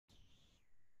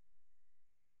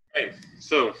Right.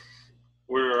 So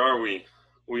where are we?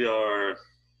 We are,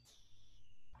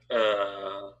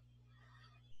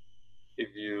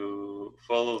 if you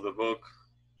follow the book,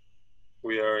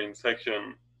 we are in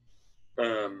section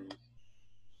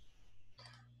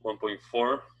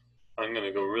 1.4. I'm going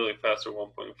to go really fast at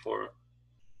 1.4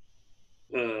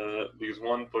 because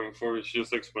 1.4 is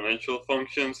just exponential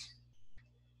functions.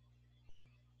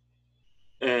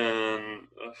 And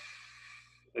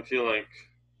I feel like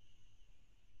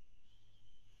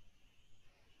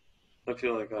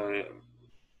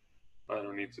I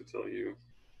don't need to tell you.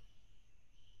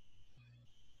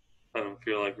 I don't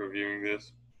feel like reviewing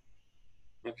this.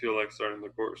 I feel like starting the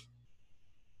course.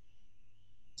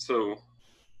 So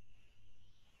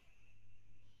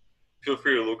feel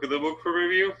free to look at the book for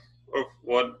review of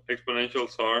what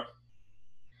exponentials are.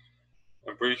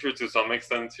 I'm pretty sure to some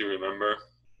extent you remember.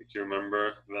 If you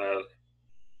remember that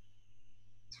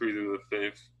 3 to the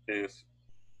 5th is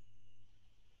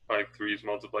 5 threes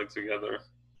multiplied together.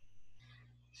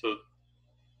 So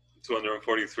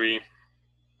 243.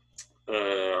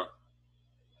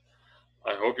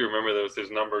 I hope you remember there's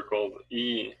this number called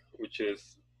E, which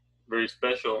is very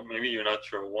special. Maybe you're not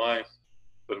sure why,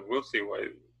 but we'll see why.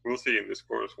 We'll see in this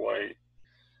course why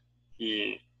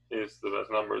E is the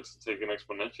best number to take an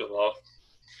exponential off.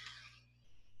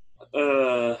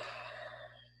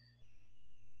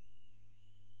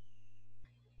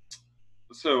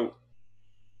 So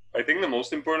I think the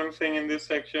most important thing in this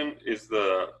section is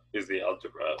the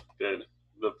algebra bit,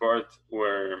 the part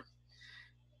where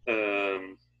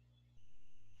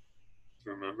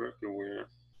remember where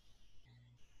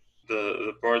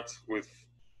the part with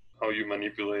how you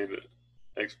manipulate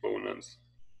exponents.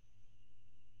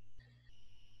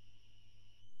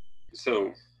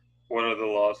 So, what are the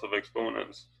laws of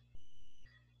exponents?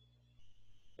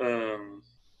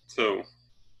 So,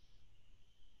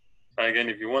 again,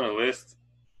 if you want a list,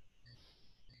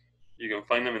 you can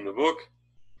find them in the book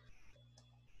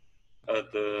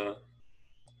at the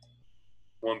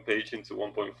one page into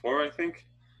 1.4, I think.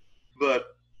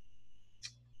 But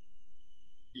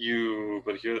here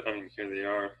they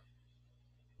are.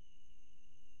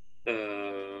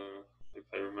 If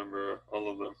I remember all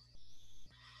of them,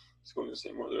 it's going the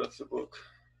same order as the book.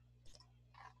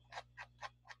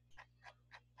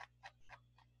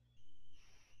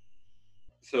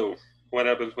 So, what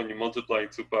happens when you multiply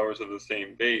two powers of the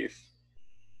same base?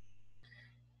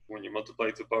 When you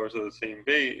multiply two powers of the same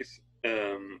base,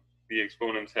 the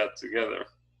exponents add together.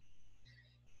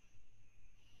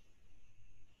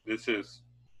 This is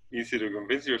easy to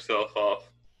convince yourself of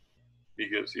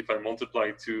because if I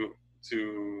multiply two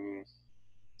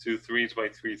threes by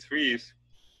three threes,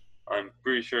 I'm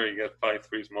pretty sure I get 5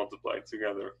 threes multiplied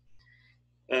together.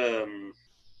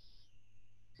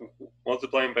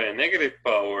 Multiplying by a negative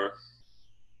power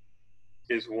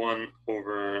is 1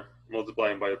 over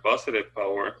multiplying by a positive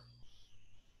power.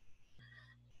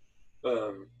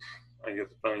 I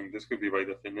mean, this could be by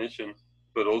definition,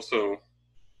 but also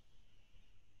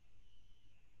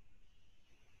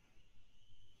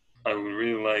I would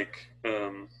really like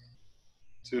 2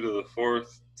 to the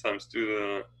 4th times 2 to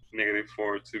the negative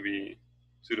 4 to be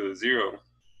 2 to the 0.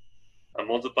 I'm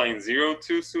multiplying 0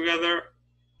 2's together.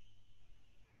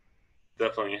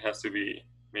 Definitely has to be,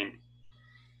 I mean,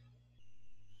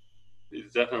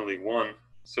 it's definitely 1.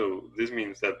 So this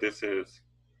means that this is,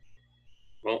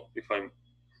 well, if I'm,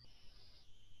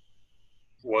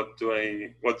 what do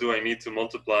I need to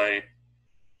multiply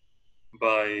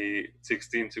by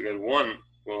 16 to get 1?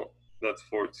 Well, that's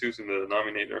 4 2's in the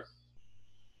denominator.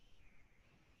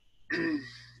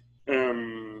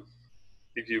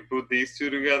 If you put these two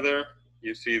together,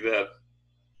 you see that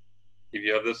if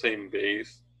you have the same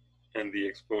base and the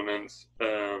exponents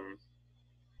are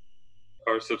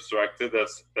subtracted,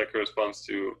 that corresponds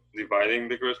to dividing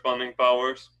the corresponding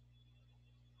powers.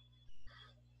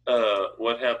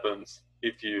 What happens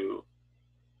if you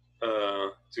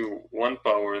do one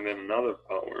power and then another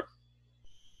power?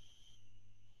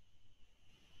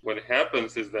 What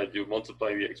happens is that you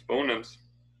multiply the exponents.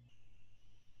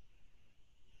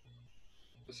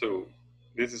 So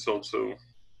this is also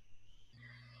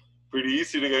pretty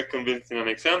easy to get convinced in an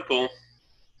example.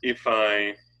 If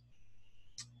I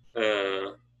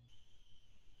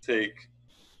take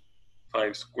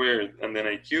 5 squared and then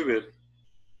I cube it,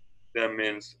 that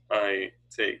means I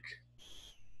take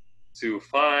 2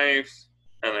 5s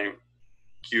and I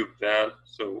cube that,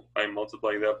 so I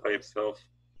multiply that by itself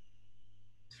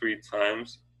 3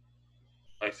 times.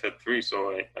 I said 3,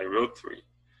 so I wrote 3.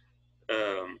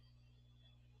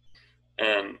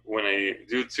 And when I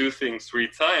do two things 3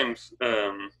 times,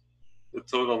 the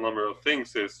total number of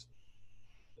things is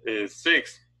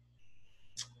 6.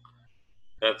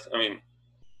 That's, I mean,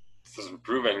 this doesn't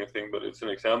prove anything, but it's an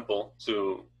example.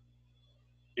 So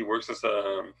he works as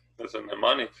a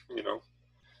mnemonic, you know.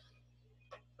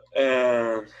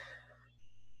 And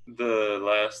the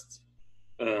last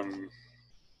um,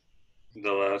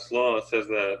 the last law says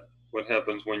that what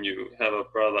happens when you have a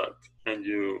product and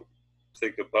you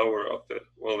take the power of it?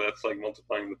 Well, that's like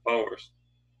multiplying the powers,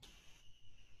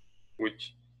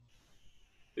 which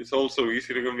is also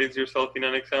easy to convince yourself in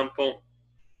an example.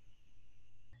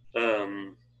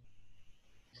 Um,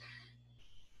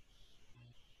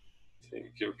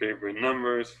 Take your favorite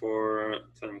numbers, 4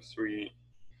 times 3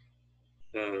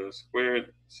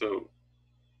 squared. So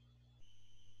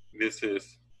this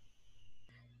is,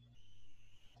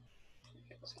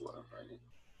 that's what I'm writing.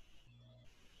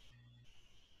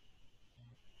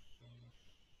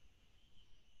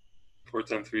 4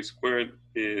 times 3 squared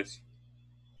is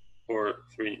 4,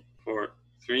 3, 4,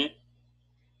 3.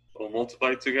 All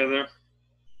multiplied together.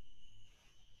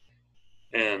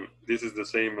 And this is the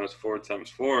same as 4 times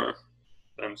 4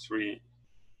 times 3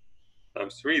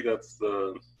 times 3. That's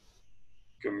the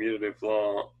commutative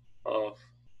law of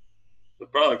the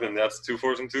product, and that's 2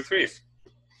 4s and 2 3s.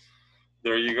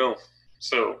 There you go.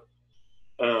 So,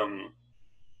 um,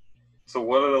 so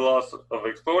what are the laws of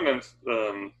exponents?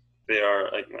 They are,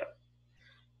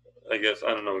 I guess, I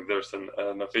don't know if there's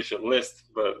an official list,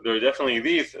 but there are definitely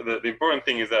these. The important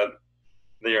thing is that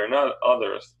they are not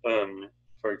others.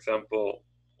 For example,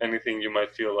 anything you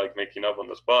might feel like making up on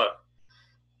the spot,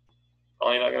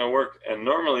 probably not going to work. And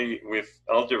normally with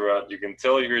algebra, you can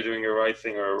tell if you're doing a right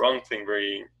thing or a wrong thing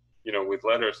very, you know, with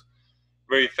letters,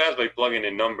 very fast by plugging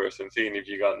in numbers and seeing if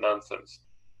you got nonsense.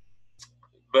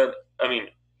 But I mean,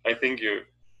 I think you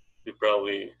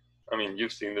probably, I mean,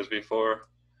 you've seen this before.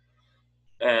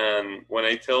 And when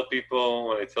I tell people,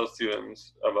 when I tell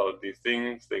students about these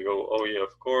things, they go, "Oh yeah,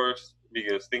 of course,"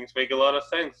 because things make a lot of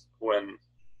sense when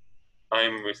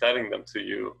I'm reciting them to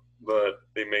you, but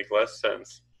they make less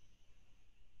sense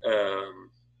um,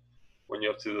 when you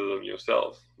have to do them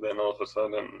yourself. Then all of a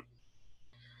sudden,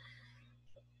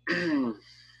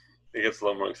 it gets a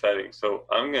lot more exciting. So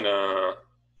I'm gonna,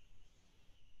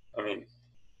 I mean,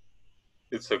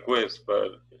 it's a quiz,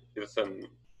 but it's an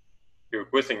you're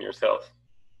quizzing yourself.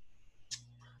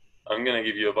 I'm gonna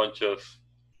give you a bunch of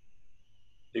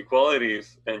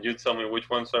equalities, and you tell me which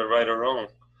ones are right or wrong.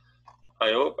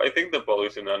 I think the poll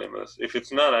is unanimous. If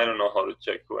it's not, I don't know how to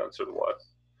check who answered what.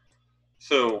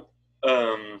 So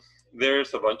um,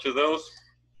 there's a bunch of those.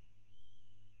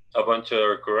 A bunch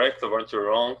are correct, a bunch are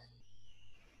wrong,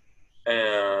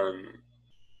 and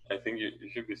I think you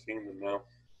should be seeing them now.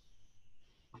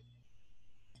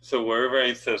 So wherever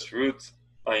it says root,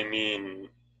 I mean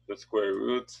the square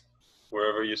root.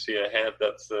 Wherever you see a hat,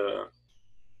 that's an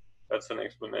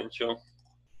exponential.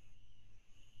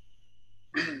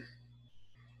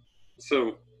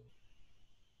 So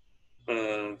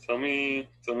tell me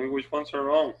which ones are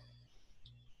wrong.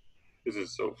 This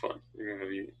is so fun. You're gonna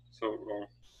be so wrong.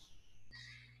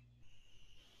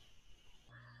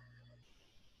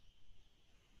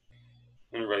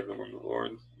 And write them on the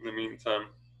board. In the meantime,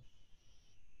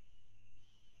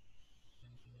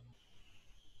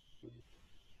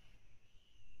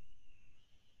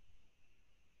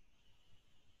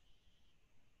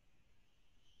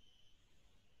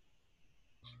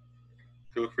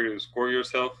 feel free to score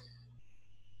yourself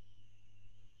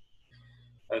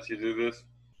as you do this.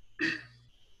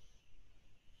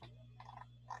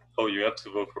 Oh, you have to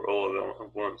vote for all of them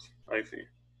at once. I see.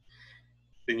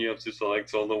 Then you have to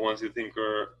select all the ones you think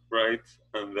are right,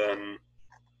 and then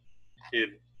hit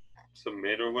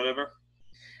submit or whatever.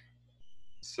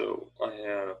 So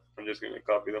I'm just gonna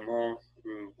copy them all.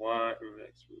 Root y, root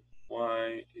x, root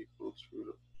y equals root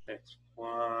of x,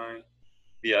 y.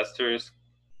 The asterisk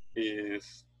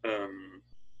is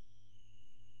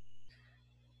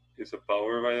a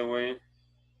power, by the way.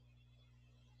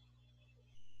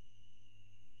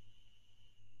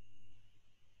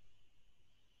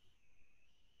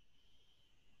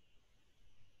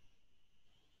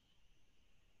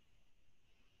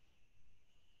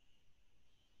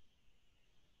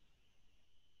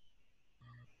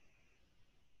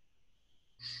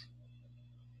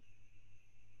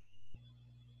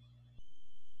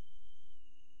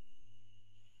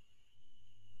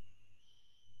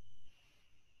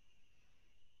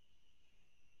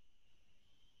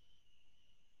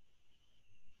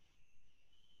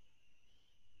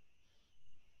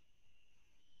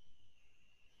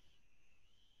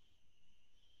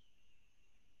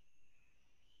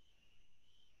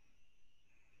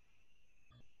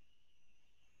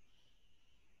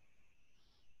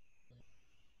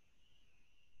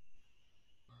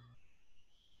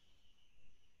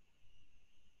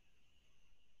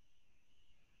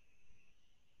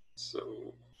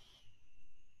 So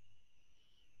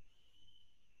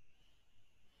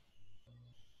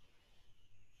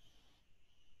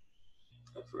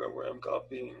I forgot where I'm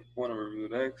copying 1 over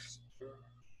root x.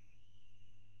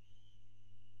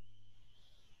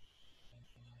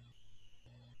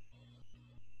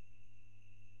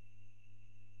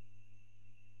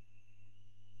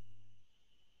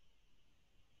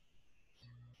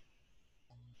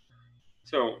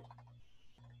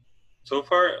 So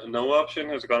far, no option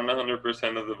has gotten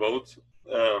 100% of the votes.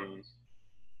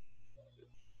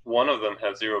 One of them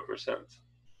has 0%.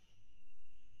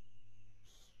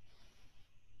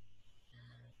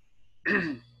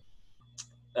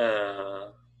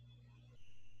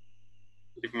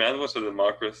 If math was a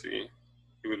democracy,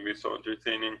 it would be so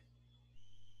entertaining.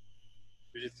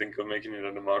 We should think of making it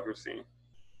a democracy.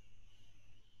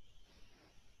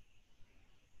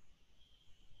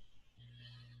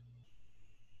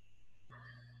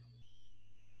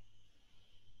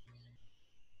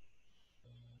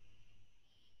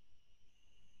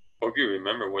 Hope you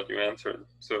remember what you answered,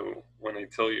 so when I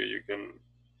tell you, you can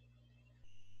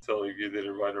tell if you did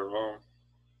it right or wrong.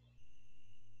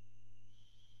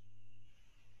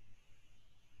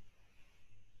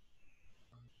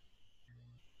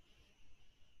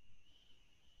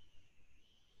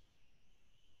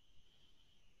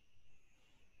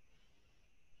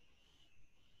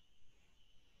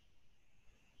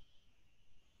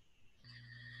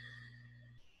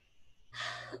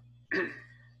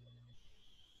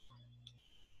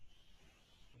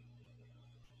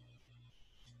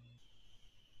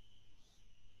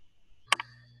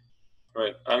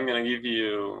 Right, I'm gonna give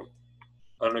you,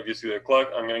 I don't know if you see the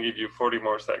clock, I'm gonna give you 40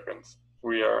 more seconds.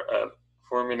 We are at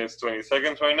 4 minutes, 20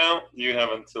 seconds right now. You have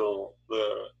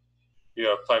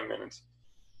 5 minutes.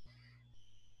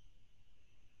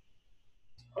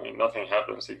 I mean, nothing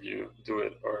happens if you do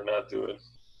it or not do it.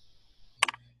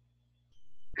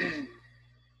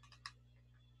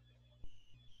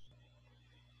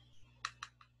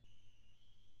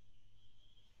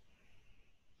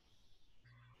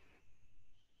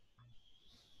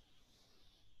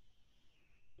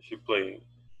 You should play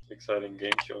exciting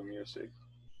game show music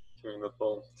during the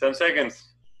poll. 10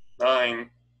 seconds. 9,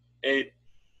 8,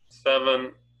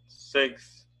 7,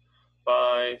 6,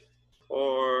 5,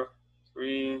 4,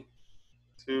 3,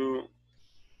 2,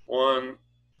 1.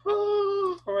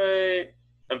 Oh, hooray!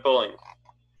 And polling.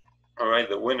 All right,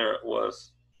 the winner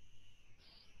was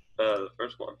the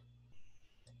first one.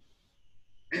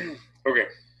 Okay.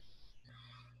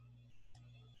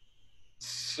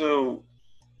 So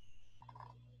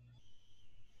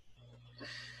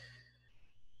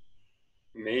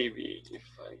maybe if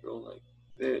I go like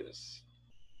this,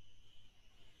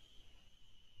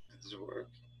 does this work?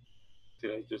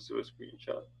 Did I just do a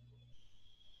screenshot?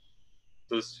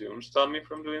 Does Zoom stop me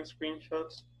from doing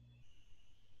screenshots?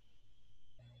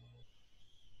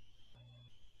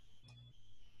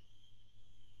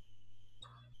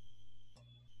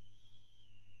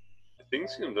 I think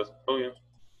Zoom does. Oh, yeah.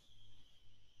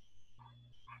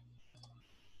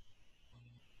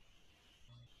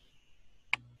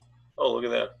 Oh, look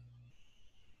at that.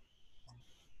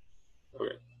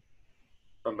 Okay.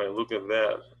 And by look at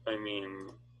that, I mean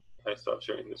I stopped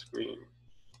sharing the screen.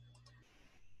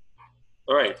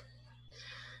 All right.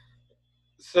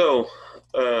 So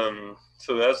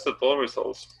that's the poll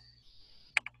results.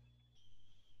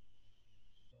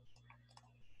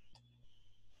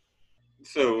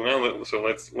 So now,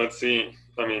 let's see.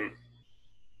 I mean,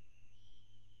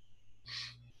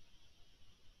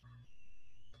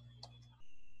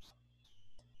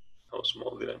 how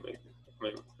small did I make it? Am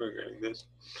I forgetting this?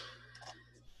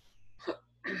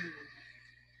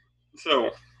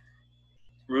 So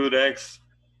root x,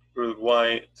 root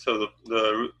y. So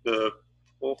the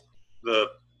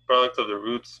product of the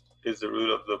roots is the root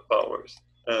of the powers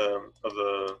of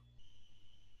the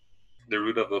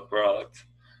root of the product.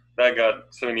 That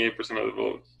got 78% of the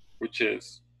vote, which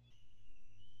is,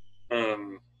 I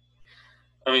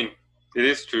mean, it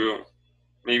is true.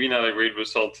 Maybe not a great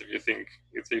result if you think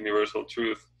it's a universal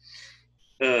truth.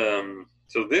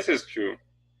 So this is true.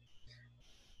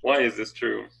 Why is this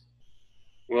true?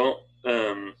 Well,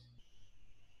 a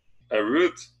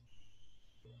root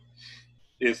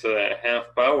is a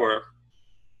half power.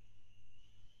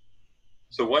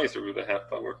 So why is a root a half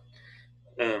power?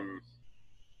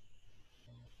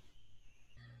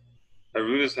 A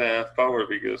root is a half power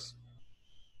because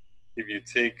if you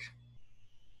take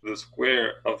the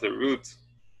square of the root,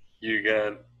 you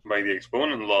get, by the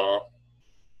exponent law,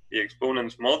 the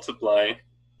exponents multiply.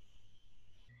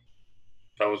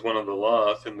 That was one of the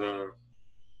laws in there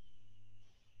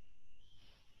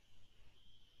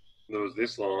was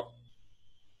this law.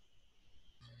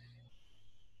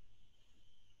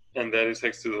 and that is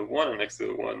x to the 1, and x to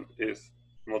the 1 is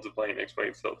multiplying x by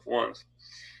itself once.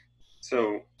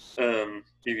 So if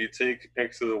you take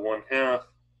x to the 1/2,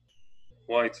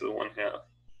 y to the 1/2,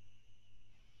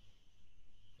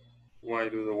 y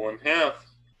to the 1/2,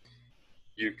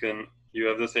 you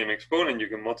have the same exponent, you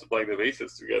can multiply the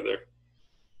bases together.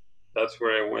 That's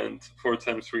where I went. 4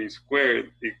 times 3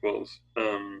 squared equals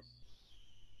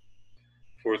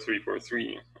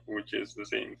 4343, which is the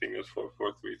same thing as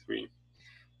 4433.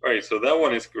 All right, so that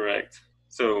one is correct.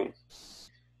 So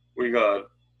we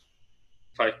got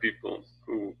 5 people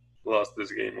who lost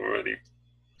this game already.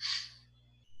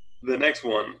 The next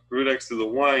one, root x to the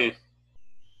y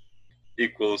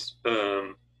equals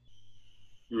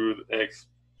root x,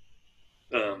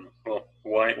 well,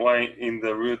 y in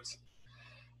the root,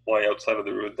 y outside of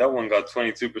the root. That one got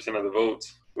 22% of the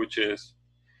votes, which is,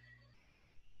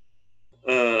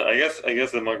 I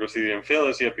guess democracy didn't fail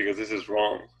us yet because this is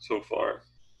wrong so far.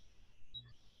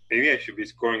 Maybe I should be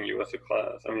scoring you as a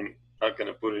class. I mean, not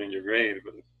gonna put it in your grade,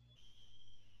 but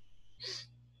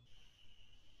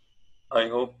I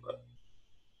hope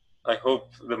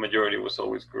the majority was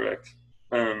always correct.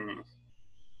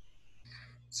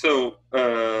 So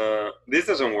this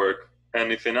doesn't work,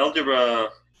 and if an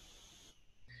algebra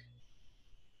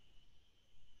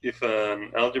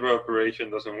operation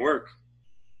doesn't work,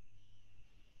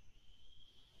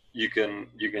 you can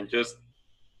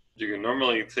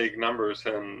normally take numbers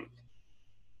and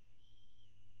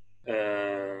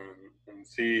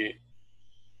see.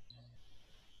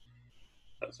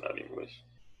 That's not English.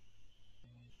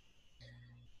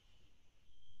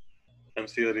 And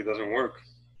see that it doesn't work.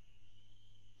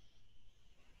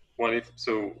 What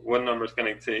numbers can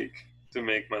I take to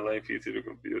make my life easy to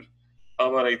compute? How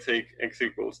about I take x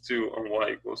equals 2 and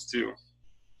y equals 2?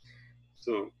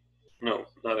 So, no,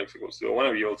 not x equals 2. I want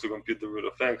to be able to compute the root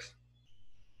of x.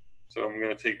 So I'm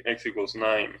going to take x equals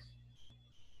 9.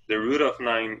 The root of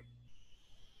 9,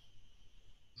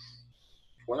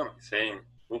 what am I saying?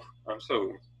 Oof, I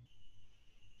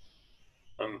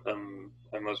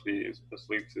must be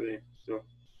asleep today. So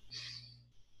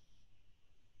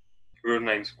root of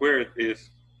 9 squared is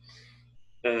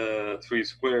 3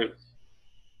 squared,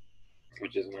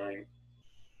 which is 9.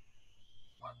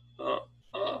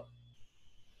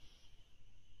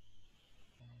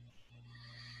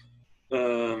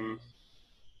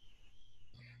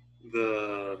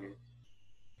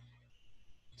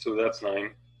 So that's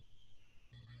 9.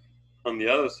 On the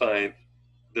other side,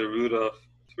 the root of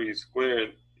 3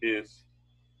 squared is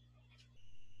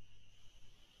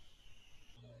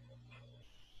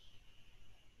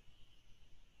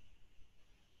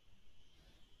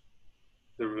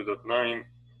the root of 9,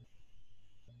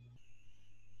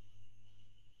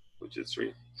 which is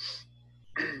 3.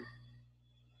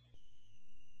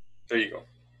 There you go.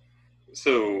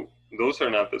 So those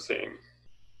are not the same.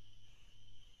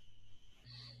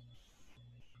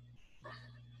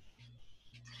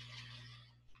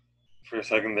 For a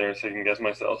second there, second guess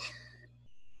myself.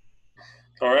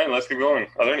 All right, let's keep going.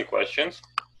 Are there any questions?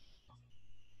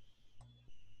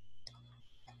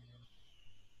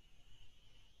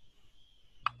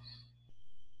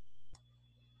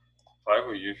 I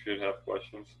hope you should have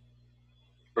questions.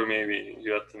 Or maybe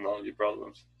you have technology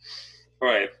problems. All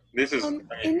right, this is...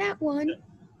 in that one,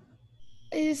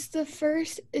 is the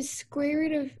first is square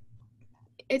root of,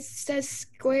 it says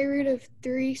square root of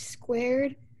 3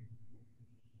 squared.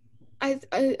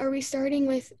 Are we starting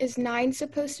with, is 9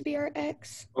 supposed to be our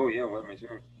x? Oh yeah, what am I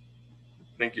doing?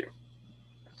 Thank you.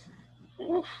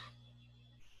 Oof.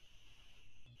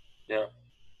 Yeah,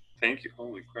 thank you.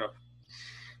 Holy crap.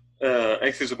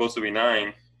 X is supposed to be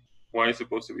 9. Y is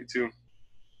supposed to be 2.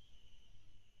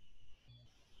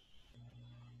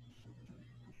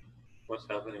 What's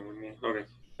happening with me? Okay.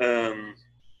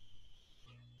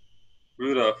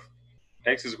 Root of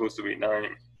x is supposed to be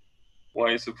 9.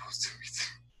 Y is supposed to be 2.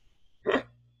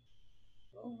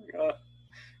 Oh my god.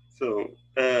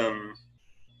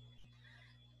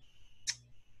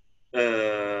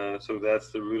 So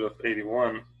that's the root of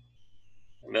 81,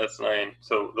 and that's 9.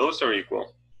 So those are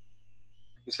equal.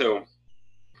 So,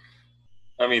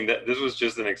 I mean, this was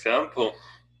just an example.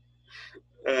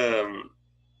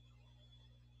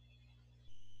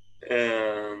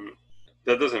 And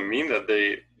that doesn't mean that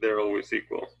they're always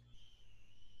equal.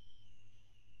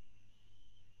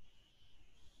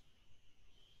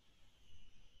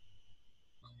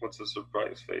 What's a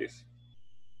surprise face?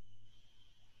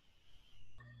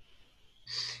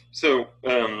 So,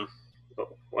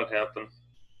 what happened?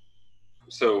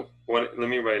 So, let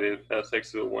me write it as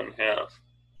x to the 1/2.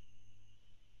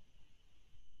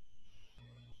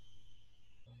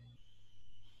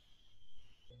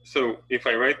 So if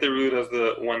I write the root as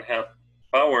the 1/2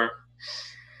 power,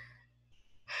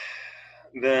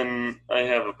 then I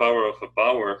have a power of a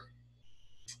power,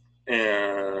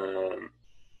 and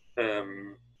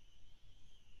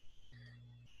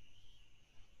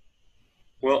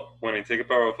well, when I take a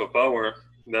power of a power,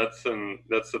 that's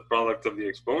the product of the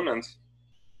exponents.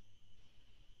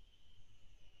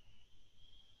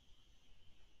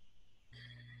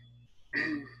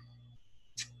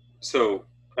 So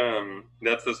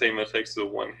that's the same as x to the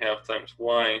 1/2 times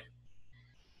y.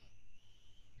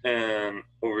 And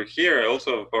over here, I also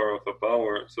have a power of a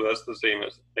power, so that's the same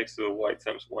as x to the y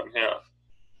times 1/2.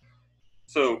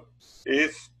 So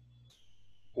if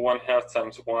 1/2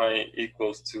 times y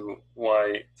equals to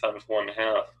y times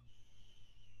 1/2,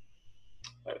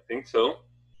 I think so.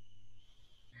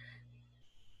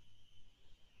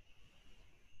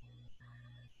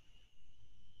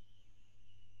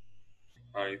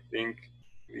 I think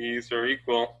these are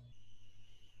equal.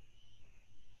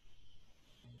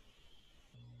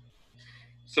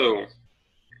 So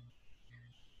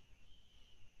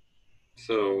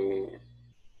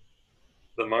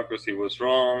democracy was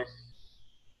wrong.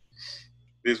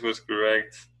 This was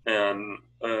correct, and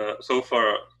so far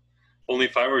only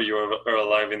 5 of you are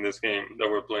alive in this game that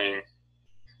we're playing.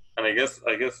 And I guess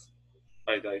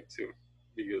I died too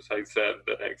because I said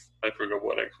that x. I forgot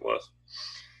what x was.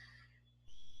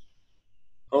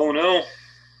 Oh no!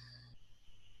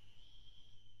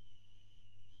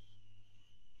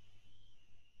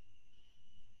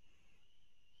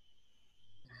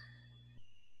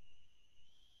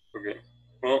 Okay.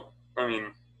 Well, I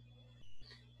mean,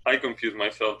 I confused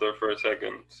myself there for a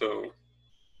second. So,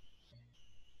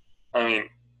 I mean,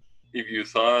 if you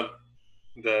thought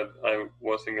that I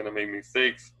wasn't gonna make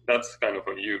mistakes, that's kind of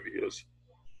on you because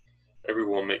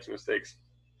everyone makes mistakes,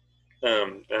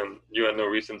 and you had no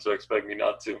reason to expect me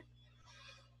not to.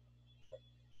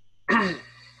 All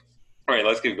right,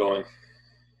 let's keep going.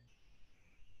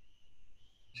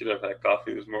 Should have had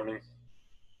coffee this morning.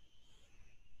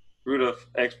 Root of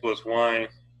x plus y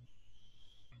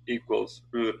equals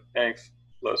root x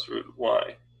plus root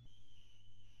y.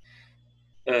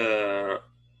 The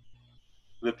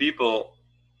people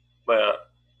by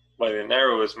the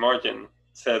narrowest margin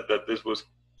said that this was.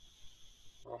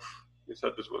 You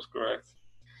said this was correct.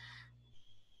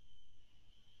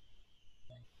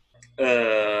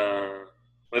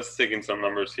 Let's take in some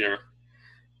numbers here.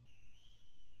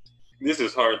 This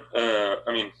is hard.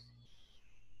 I mean,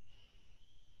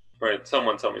 right?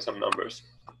 Someone tell me some numbers.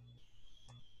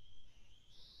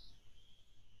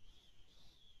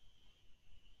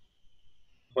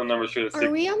 What number should it stick?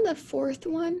 Are we on the fourth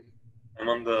one? I'm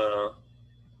on the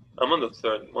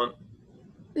third one.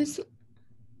 This.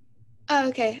 Oh,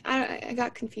 okay. I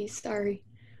got confused. Sorry.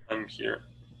 I'm here.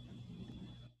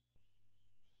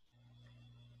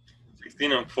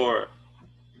 16 and 4.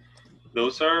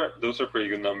 Those are pretty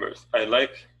good numbers. I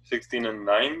like 16 and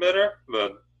 9 better,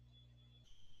 but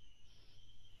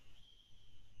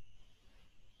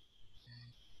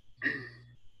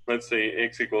let's say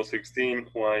x equals 16,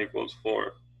 y equals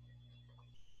 4.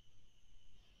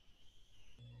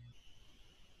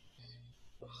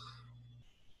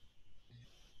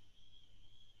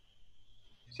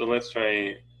 So let's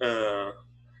try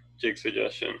Jake's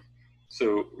suggestion.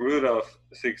 So root of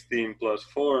 16 plus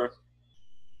 4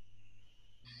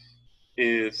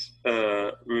 is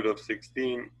root of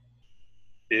 16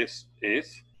 is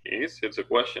it's a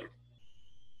question.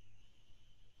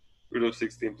 Root of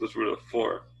 16 plus root of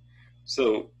 4.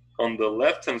 So on the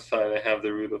left hand side I have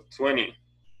the root of 20.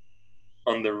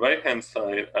 On the right hand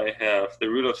side I have the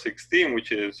root of 16,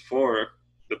 which is 4,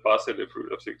 the positive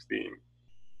root of 16,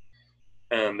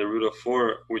 and the root of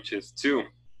 4, which is 2.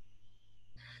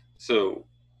 So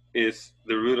is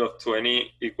the root of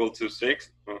 20 equal to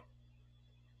 6? Oh,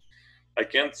 I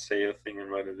can't say a thing and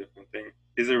write a different thing.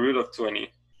 Is the root of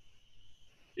 20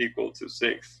 equal to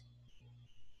 6?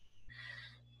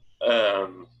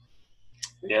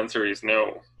 The answer is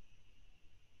no,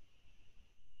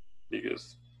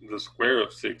 because the square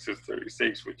of 6 is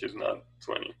 36, which is not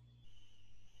 20.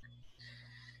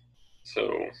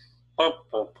 So, all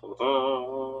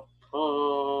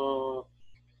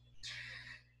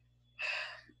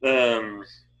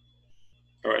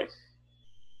right.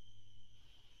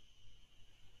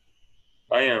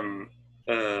 I am,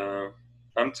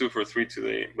 I'm 2 for 3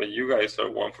 today, but you guys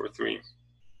are 1 for 3.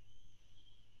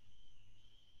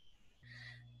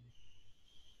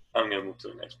 I'm gonna move to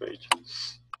the next page.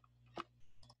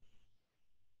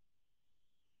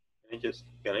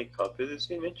 Can I copy this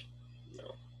image?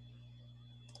 No.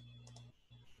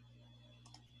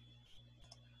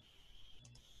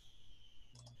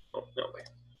 Oh, no way.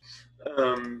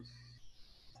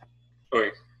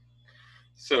 Okay,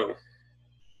 so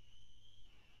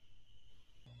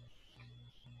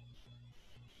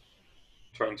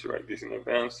trying to write this in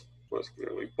advance was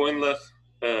clearly pointless.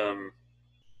 I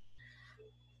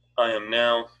am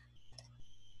now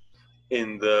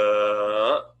in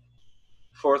the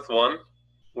fourth one,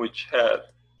 which had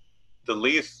the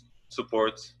least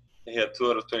supports. It had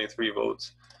 2 out of 23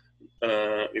 votes.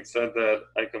 It said that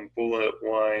I can pull a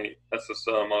y as a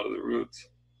sum out of the roots.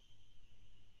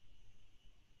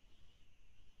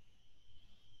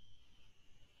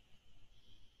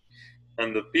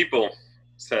 And the people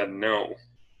said no.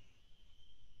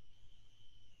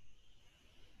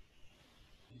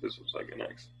 This was like an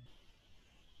X.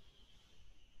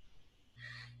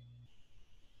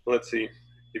 Let's see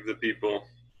if the people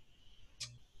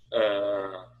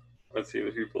let's see if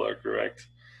the people are correct.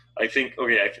 I think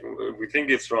okay. We think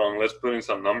it's wrong. Let's put in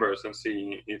some numbers and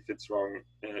see if it's wrong.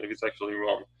 If it's actually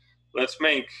wrong. Let's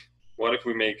make. What if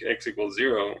we make x equals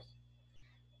 0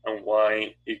 and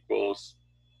y equals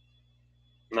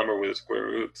number with a square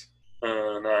root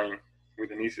 9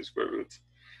 with an easy square root?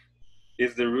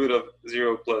 Is the root of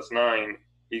 0 plus 9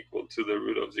 equal to the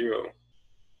root of 0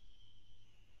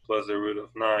 plus the root of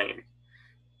 9?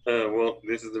 Well,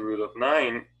 this is the root of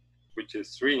 9, which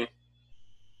is 3,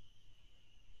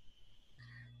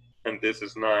 and this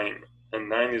is 9, and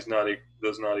 9 is not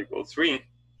does not equal 3.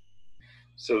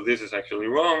 So this is actually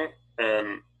wrong,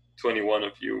 and 21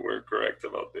 of you were correct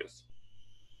about this.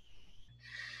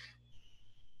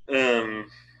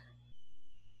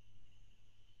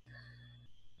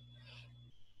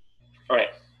 All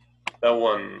right, that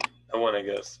one I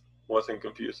guess wasn't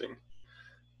confusing.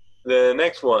 The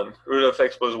next one, root of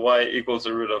x plus y equals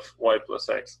the root of y plus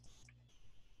x.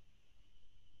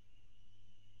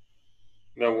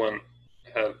 That one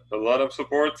had a lot of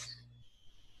support.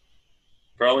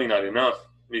 Probably not enough,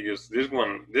 because this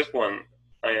one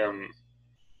I am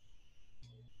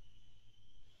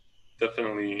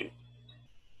definitely,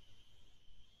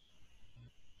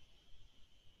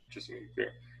 just to be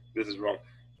clear, this is wrong.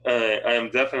 I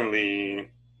am definitely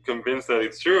convinced that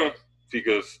it's true,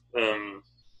 because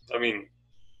I mean,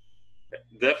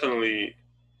 definitely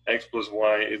x plus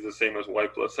y is the same as y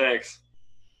plus x.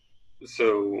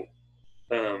 So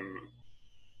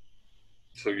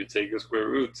so you take the square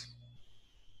root,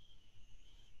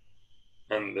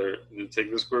 and there you take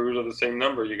the square root of the same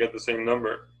number, you get the same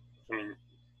number. I mean,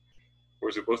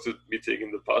 we're supposed to be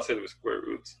taking the positive square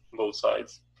roots both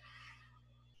sides.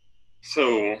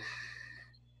 So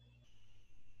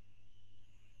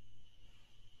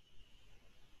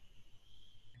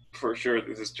for sure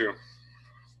this is true.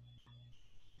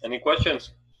 Any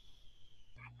questions?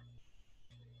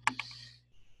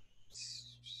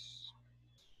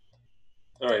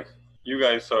 All right, you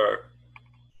guys are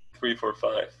 3 for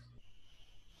 5.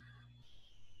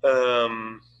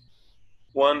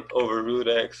 1 over root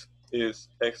x is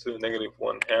x to the negative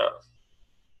 1 half.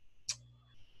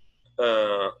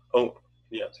 Oh,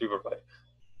 yeah, 3 for 5.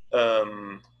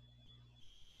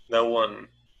 That one,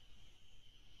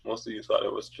 most of you thought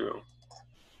it was true.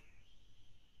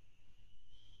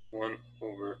 1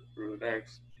 over root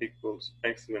x equals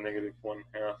x to the negative 1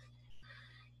 half.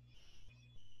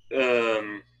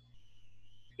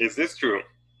 Is this true?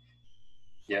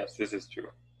 Yes, this is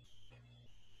true.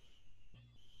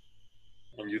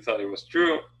 And you thought it was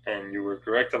true, and you were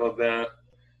correct about that.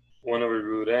 1 over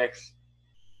root x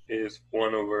is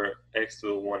 1 over x to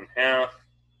the 1 half.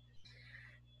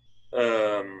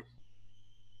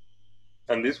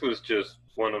 And this was just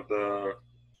one of the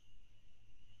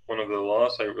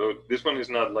laws I wrote. This one is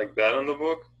not like that on the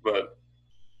book, but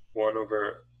 1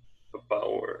 over the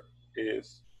power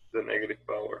is the negative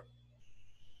power.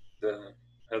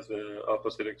 Has the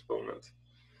opposite exponent.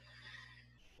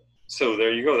 So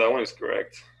there you go. That one is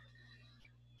correct.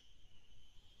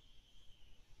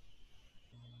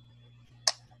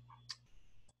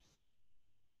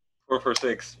 4 for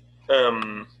 6.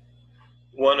 1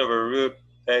 over root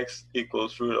x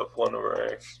equals root of 1 over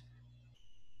x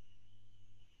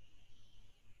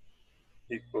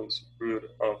equals root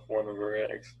of 1 over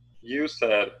x. You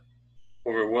said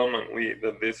overwhelmingly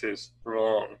that this is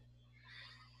wrong.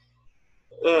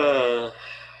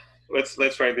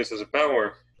 Let's write this as a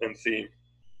power and see.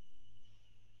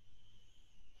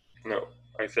 No,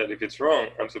 I said if it's wrong,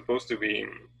 I'm supposed to be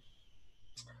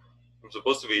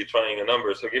trying a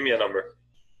number. So give me a number.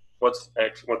 What's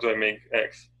x? What do I make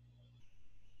x?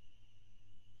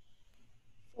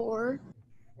 4.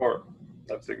 4.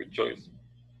 That's a good choice.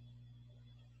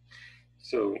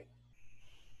 So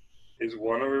is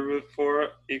 1 over root 4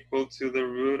 equal to the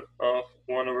root of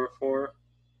 1 over 4?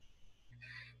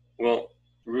 well,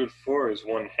 root 4 is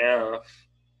 1/2.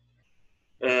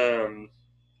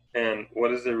 And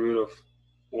what is the root of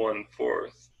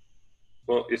 1/4?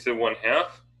 Well, is it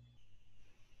 1/2?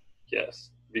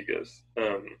 Yes, because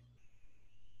the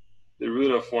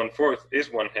root of 1/4 is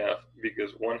 1/2,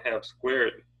 because 1/2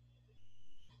 squared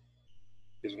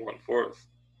is 1/4.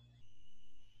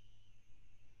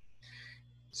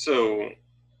 So,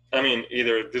 I mean,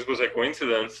 either this was a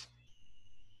coincidence,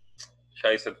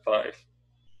 Shai said 5.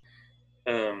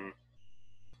 Um,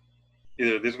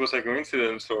 Either this was a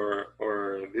coincidence or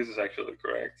this is actually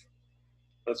correct.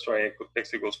 Let's try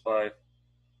x equals 5.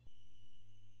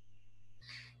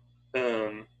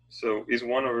 So is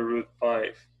 1 over root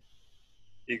 5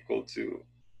 equal to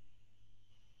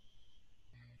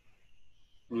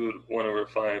root 1 over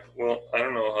 5? Well, I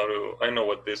don't know how to, I know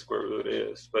what this square root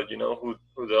is, but you know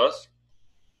who does?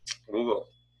 Google.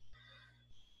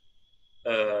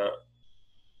 The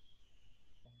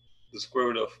square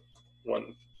root of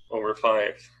 1 over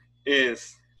 5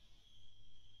 is,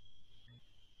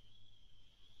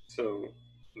 so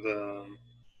the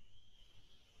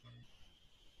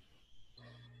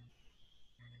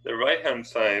the right hand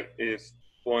side is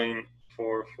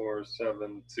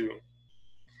 0.4472,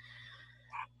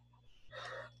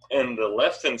 and the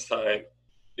left hand side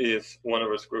is 1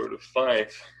 over square root of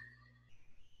 5,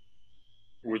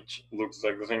 which looks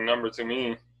like the same number to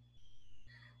me.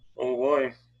 Oh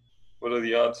boy, what are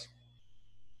the odds?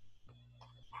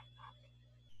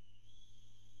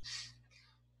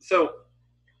 So,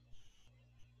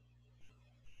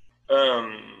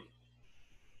 um,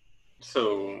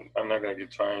 so I'm not gonna keep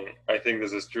trying. I think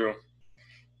this is true.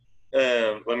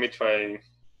 Let me try.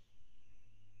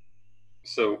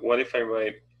 So what if I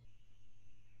write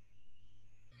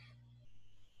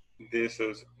this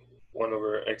as 1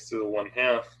 over x to the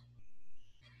 1/2,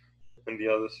 and the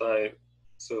other side,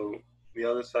 so the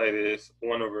other side is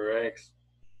 1 over x,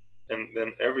 and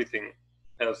then everything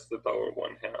has the power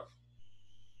 1/2.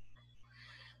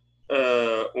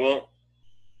 Well,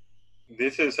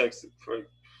 this is x for,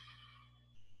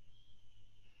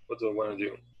 what do I want to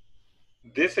do?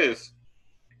 This is,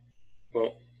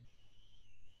 well,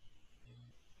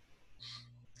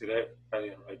 I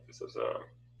didn't write this as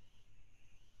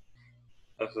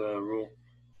a rule,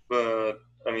 but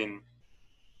I mean,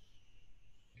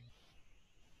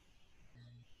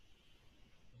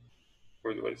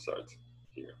 where do I start?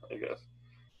 Here, I guess.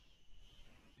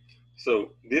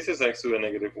 So this is x to the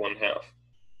negative 1/2.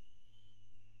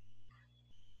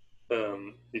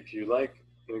 If you like,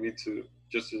 maybe to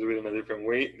just to do it in a different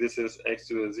way, this is x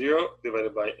to the 0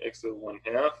 divided by x to the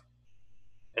 1/2,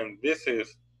 and this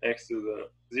is x to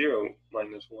the 0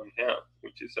 minus 1/2,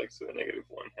 which is x to the negative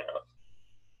 1/2.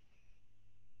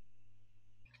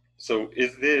 So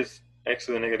is this x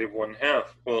to the negative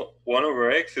 1/2? Well, 1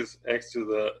 over x is x to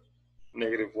the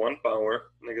negative 1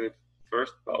 power, negative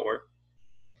first power,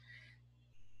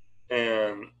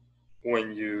 and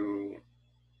when you,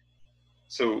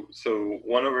 so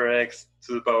 1 over x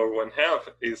to the power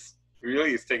 1/2 is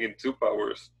really is taking 2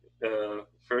 powers.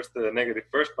 First the negative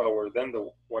first power, then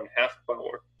the 1/2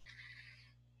 power.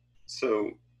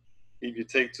 So if you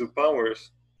take 2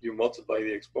 powers, you multiply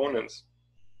the exponents,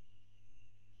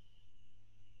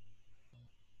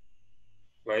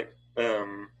 right?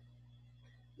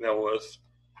 That was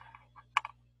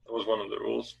one of the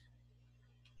rules.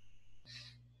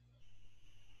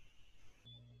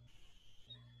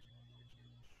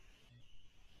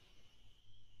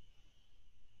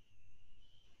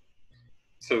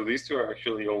 So these two are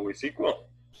actually always equal.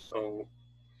 So,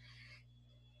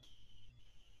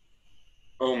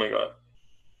 oh my god.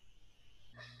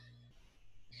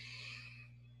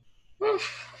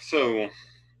 So,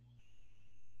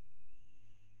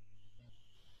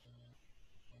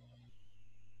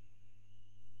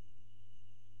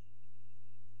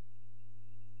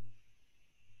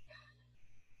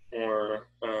 or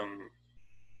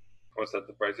what's that?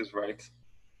 The Price is Right.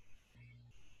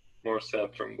 More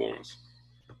sad trombones.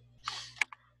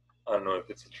 I don't know if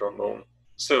it's a trombone.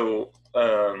 So,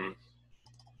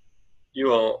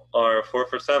 you all are 4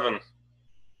 for 7.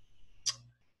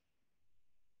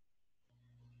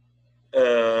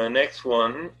 Next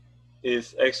one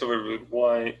is x over root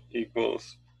y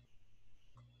equals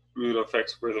root of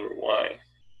x squared over y.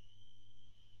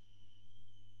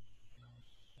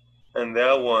 And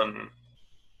that one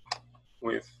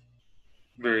with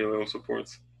very little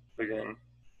supports again.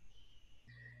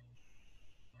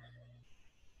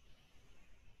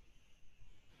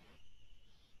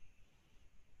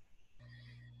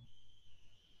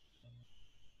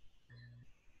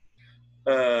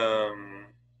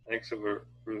 X over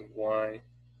root y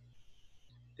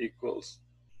equals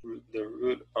the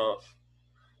root of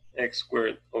x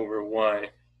squared over y.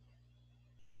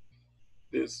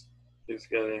 This is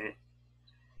getting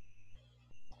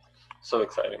so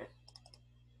exciting.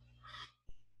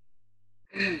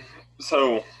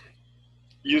 So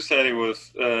you said it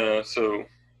was, so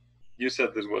you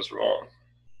said this was wrong.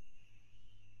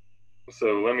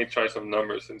 So let me try some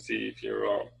numbers and see if you're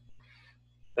wrong.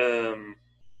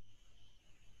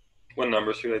 What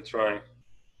number should I try?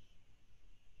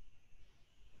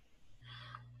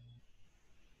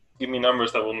 Give me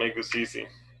numbers that will make this easy.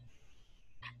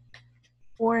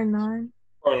 4 and 9.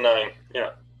 Or 9.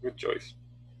 Yeah, good choice.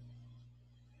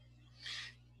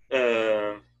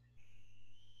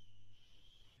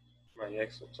 My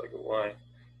x looks like a y.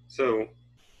 So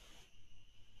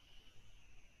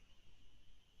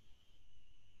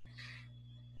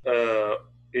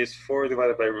is 4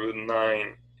 divided by root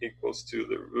 9 equals to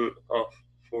the root of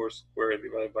 4 squared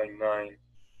divided by 9?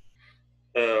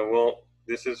 Well,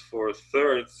 this is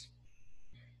 4/3.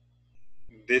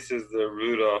 This is the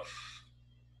root of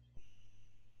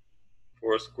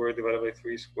 4 squared divided by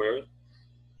 3 squared.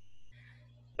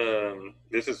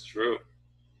 This is true.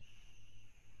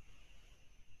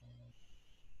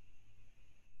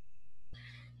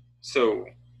 So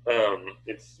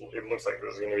it looks like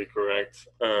this is going to be correct.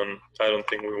 I don't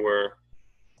think we were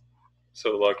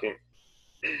so lucky.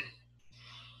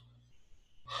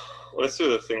 Let's do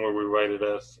the thing where we write it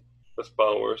as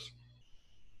powers.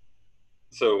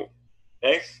 So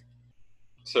x,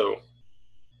 so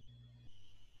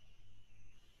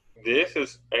this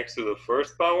is x to the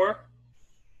first power,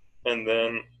 and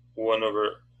then 1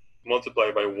 over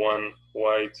multiplied by 1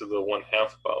 y to the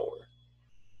 1/2 power.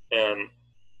 And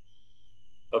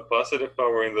a positive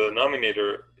power in the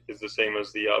denominator is the same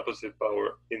as the opposite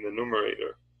power in the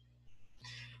numerator.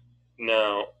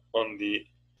 Now, on the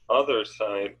other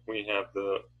side, we have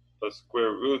the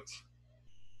square root,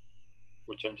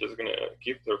 which I'm just going to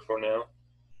keep there for now.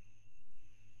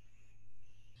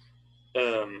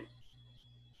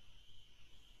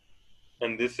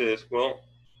 And this is, well,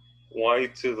 y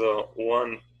to the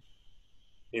 1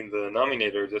 in the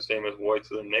denominator is the same as y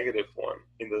to the -1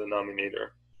 in the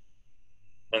denominator.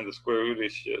 And the square root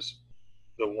is just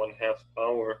the 1/2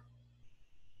 power.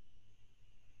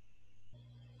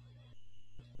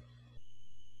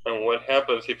 And what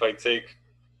happens if I take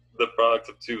the product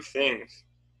of two things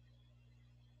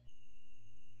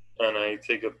and I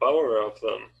take a power of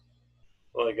them?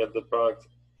 Well, I get the product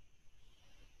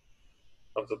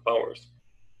of the powers.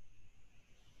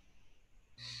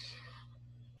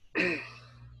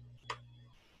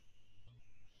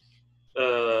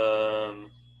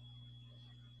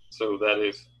 So that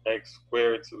is x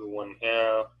squared to the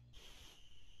 1/2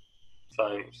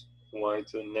 times y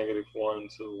to the -1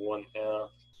 to the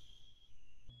 1/2.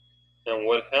 And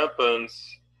what happens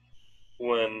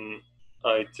when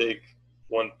I take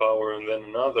one power and then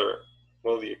another?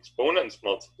 Well, the exponents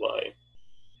multiply.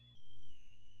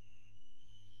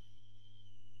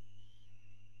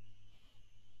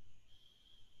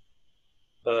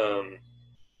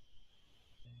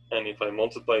 And if I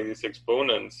multiply these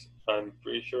exponents, I'm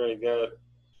pretty sure I get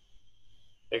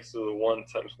x to the 1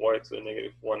 times y to the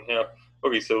 -1/2.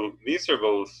 Okay, so these are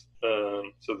both,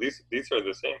 so these are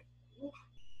the same.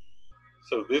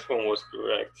 So this one was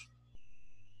correct.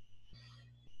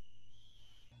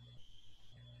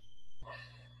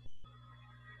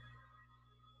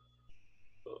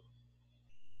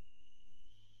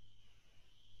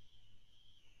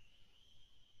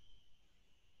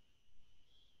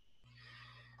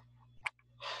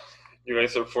 You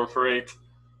guys are 4 for 8.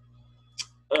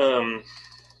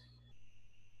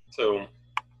 So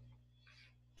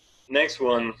next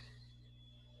one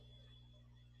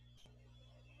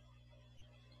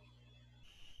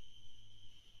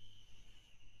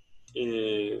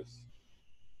is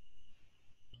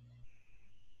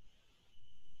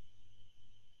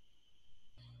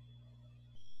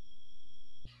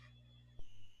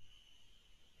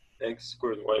x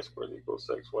squared y squared equals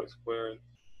xy squared.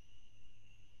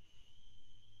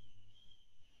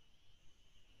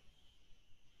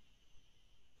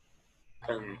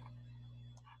 And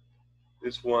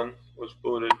this one was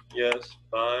voted yes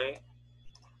by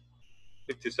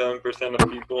 57% of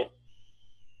people.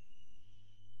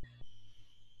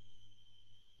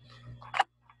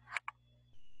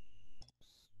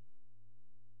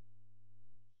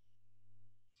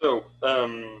 So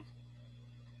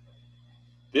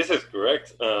this is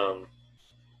correct,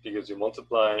 because you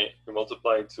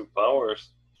multiply two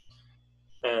powers,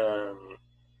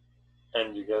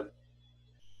 and you get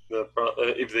the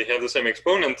if they have the same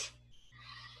exponent,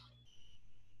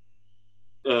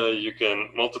 you can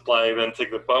multiply, then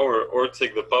take the power, or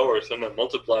take the powers and then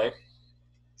multiply.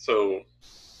 So,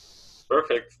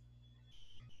 perfect.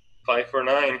 5 for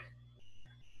 9.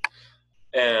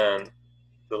 And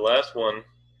the last one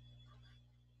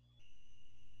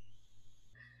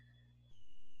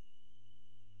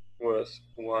was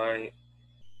xy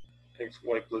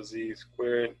plus z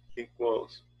squared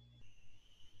equals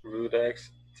root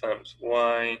x times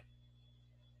y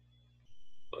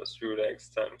plus root x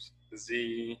times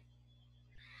z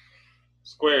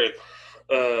squared.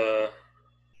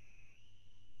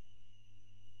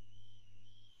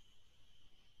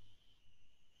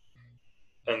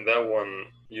 And that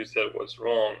one you said was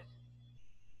wrong.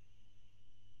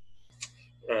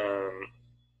 Um,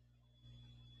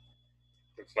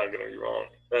 it's not gonna be wrong.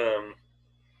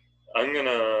 I'm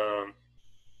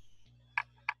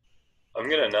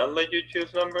gonna not let you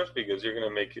choose numbers because you're gonna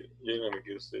make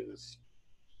this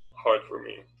hard for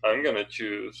me. I'm gonna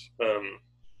choose.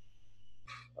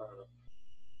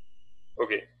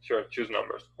 Okay, sure. Choose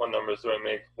numbers. What numbers do I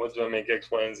make? What do I make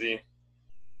x, y, and z?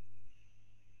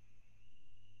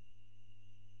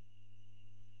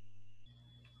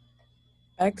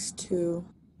 X2,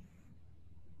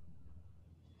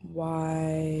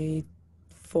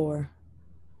 Y4,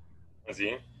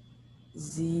 Z.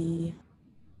 Z6.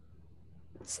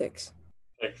 X.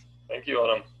 Thank you,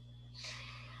 Autumn.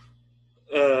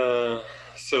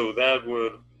 So that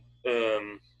would.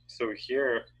 So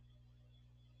here,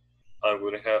 I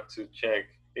would have to check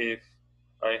if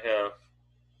I have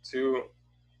 2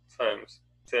 times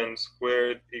 10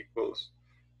 squared equals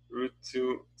root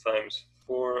 2 times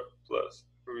 4 plus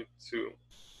root 2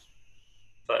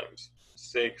 times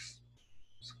 6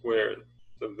 squared.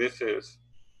 So this is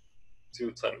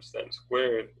 2 times 10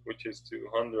 squared, which is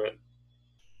 200.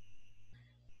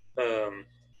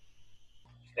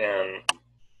 And,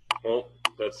 well,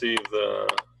 let's see if the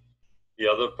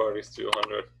other part is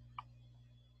 200.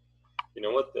 You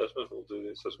know what? Desmond will do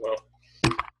this as well.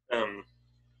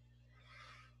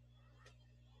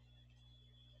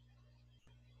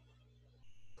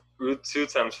 Root 2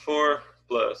 times 4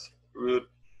 plus root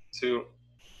 2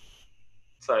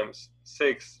 times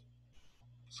 6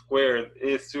 squared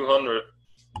is 200.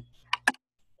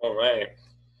 All right.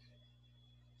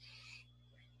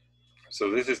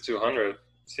 So this is 200.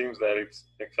 Seems that it's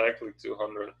exactly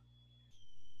 200.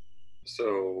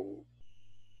 So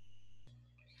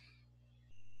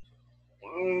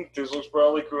this was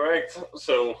probably correct.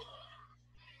 So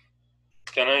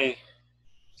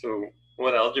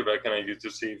what algebra can I do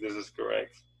to see if this is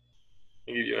correct?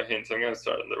 I'll give you a hint. I'm going to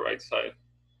start on the right side.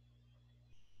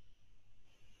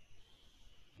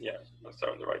 Yeah, let's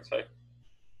start on the right side.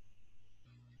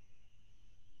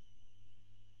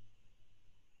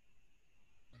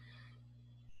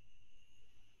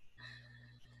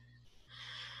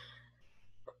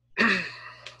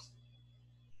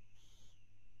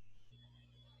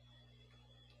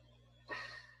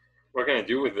 What can I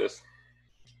do with this?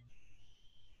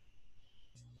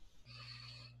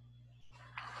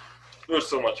 There's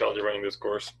so much algebra in this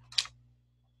course.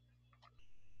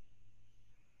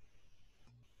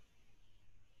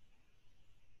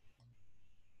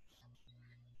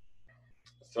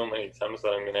 So many times that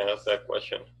I'm going to ask that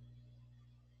question.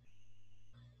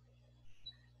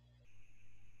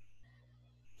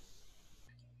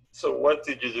 So what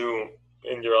did you do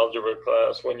in your algebra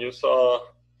class when you saw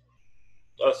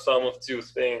a sum of two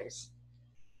things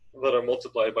that are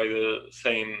multiplied by the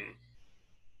same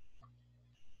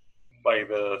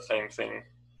thing,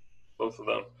 both of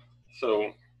them?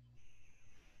 So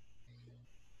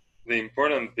the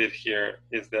important bit here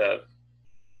is that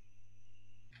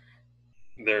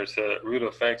there's a root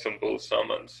of x on both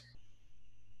summands.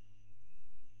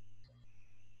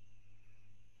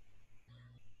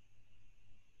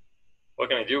 What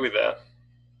can I do with that?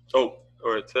 Oh,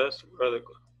 or a test. The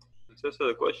test of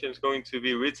the question is going to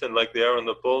be written like they are on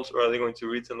the polls, or are they going to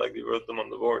be written like they wrote them on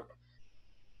the board?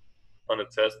 On a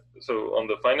test. So on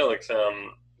the final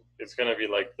exam, it's going to be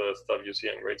like the stuff you see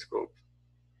in Gradescope.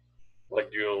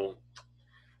 Like you'll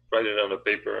write it on a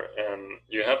paper and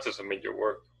you have to submit your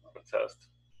work on a test.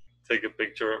 Take a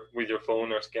picture with your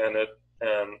phone or scan it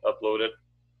and upload it.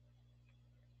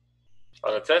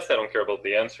 On a test, I don't care about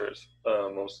the answers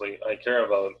mostly. I care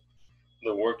about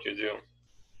the work you do.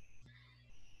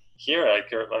 Here, I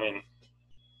care. I mean,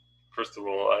 first of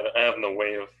all, I have no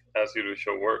way of asking you to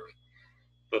show work,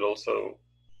 but also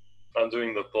I'm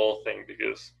doing the poll thing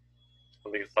because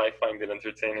at least I find it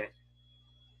entertaining.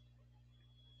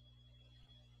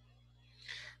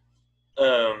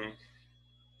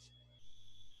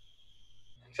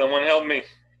 Someone help me.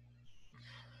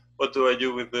 What do I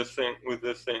do with this thing?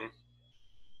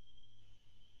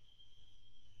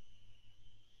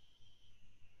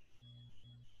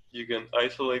 you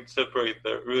can separate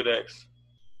the root x.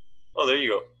 Oh, there you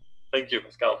go. Thank you,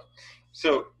 Pascal.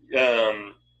 So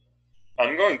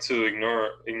I'm going to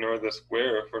ignore the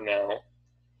square for now.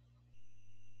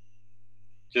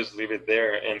 Just leave it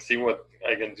there and see what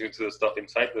I can do to the stuff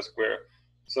inside the square.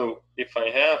 So if I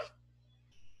have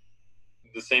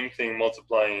the same thing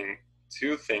multiplying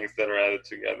two things that are added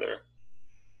together,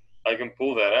 I can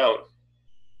pull that out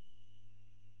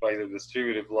by the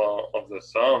distributive law of the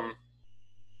sum.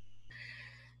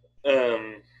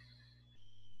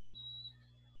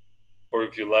 Or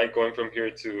if you like, going from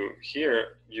here to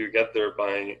here, you get there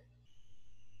by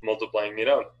multiplying it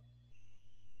out.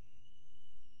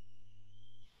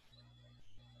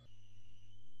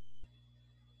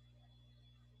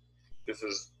 This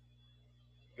is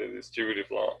the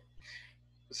distributive law.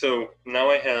 So now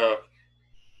I have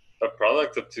a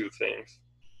product of two things,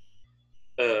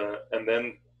 and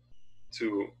then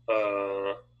to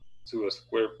a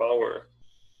square power.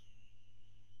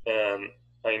 And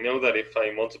I know that if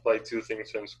I multiply two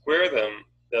things and square them,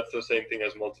 that's the same thing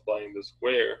as multiplying the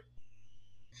square.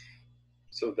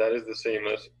 So that is the same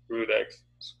as root x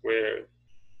squared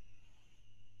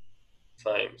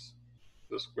times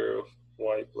the square of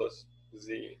y plus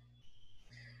z.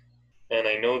 And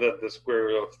I know that the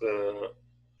square of the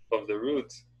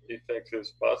root, if x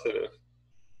is positive,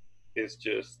 is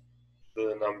just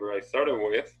the number I started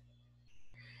with.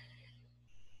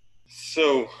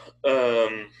 So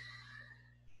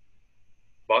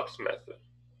box method,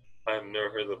 I've never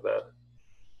heard of that.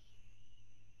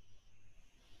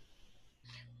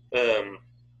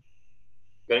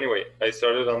 But anyway, I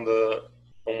started on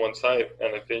one side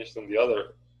and I finished on the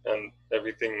other, and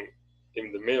everything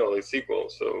in the middle is equal.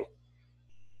 So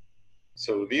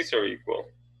these are equal.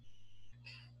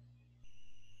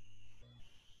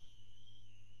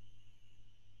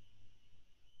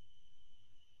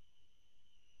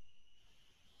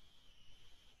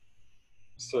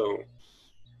 So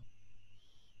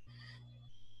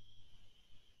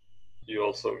you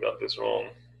also got this wrong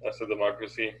as a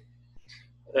democracy.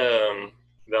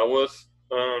 That was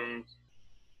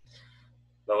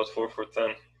 4 for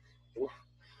 10.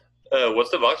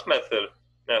 What's the box method,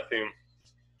 Matthew?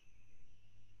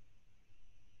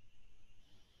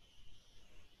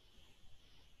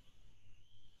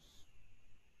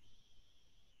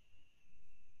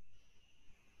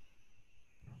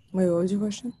 Wait, what was your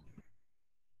question?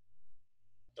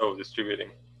 Oh,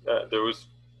 distributing. There was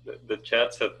the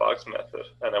chat said box method,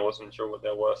 and I wasn't sure what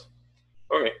that was.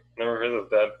 Okay, never heard of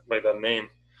that by that name.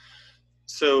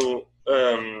 So,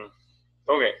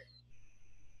 okay.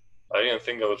 I didn't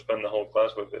think I would spend the whole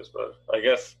class with this, but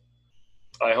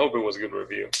I hope it was a good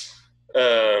review.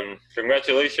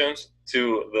 Congratulations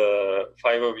to the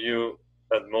 5 of you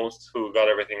at most who got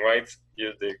everything right.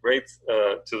 You did great.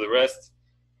 To the rest,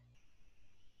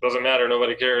 doesn't matter,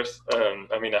 nobody cares.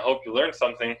 I mean, I hope you learned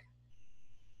something.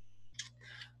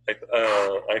 I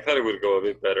thought it would go a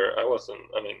bit better. I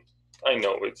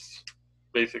know it's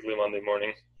basically Monday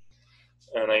morning,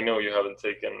 and I know you haven't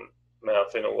taken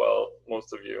math in a while,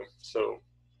 most of you. So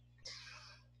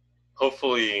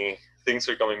hopefully things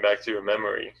are coming back to your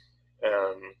memory.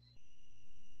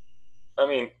 I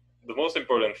mean, the most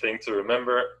important thing to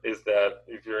remember is that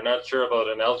if you're not sure about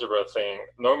an algebra thing,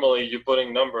 normally you put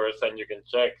in numbers and you can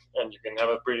check and you can have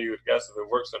a pretty good guess if it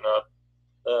works or not.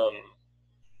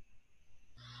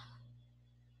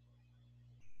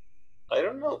 I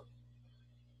don't know.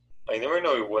 I never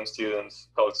know when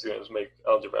college students make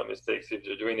algebra mistakes, if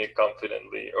they're doing it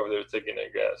confidently or they're taking a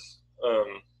guess.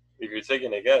 If you're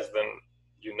taking a guess, then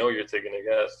you know you're taking a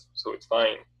guess, so it's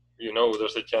fine. You know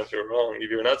there's a chance you're wrong. If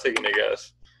you're not taking a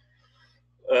guess,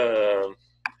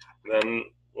 then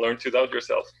learn to doubt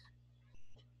yourself.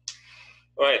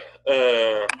 All right.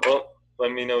 Well,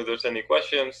 let me know if there's any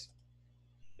questions.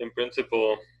 In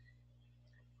principle,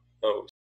 oh,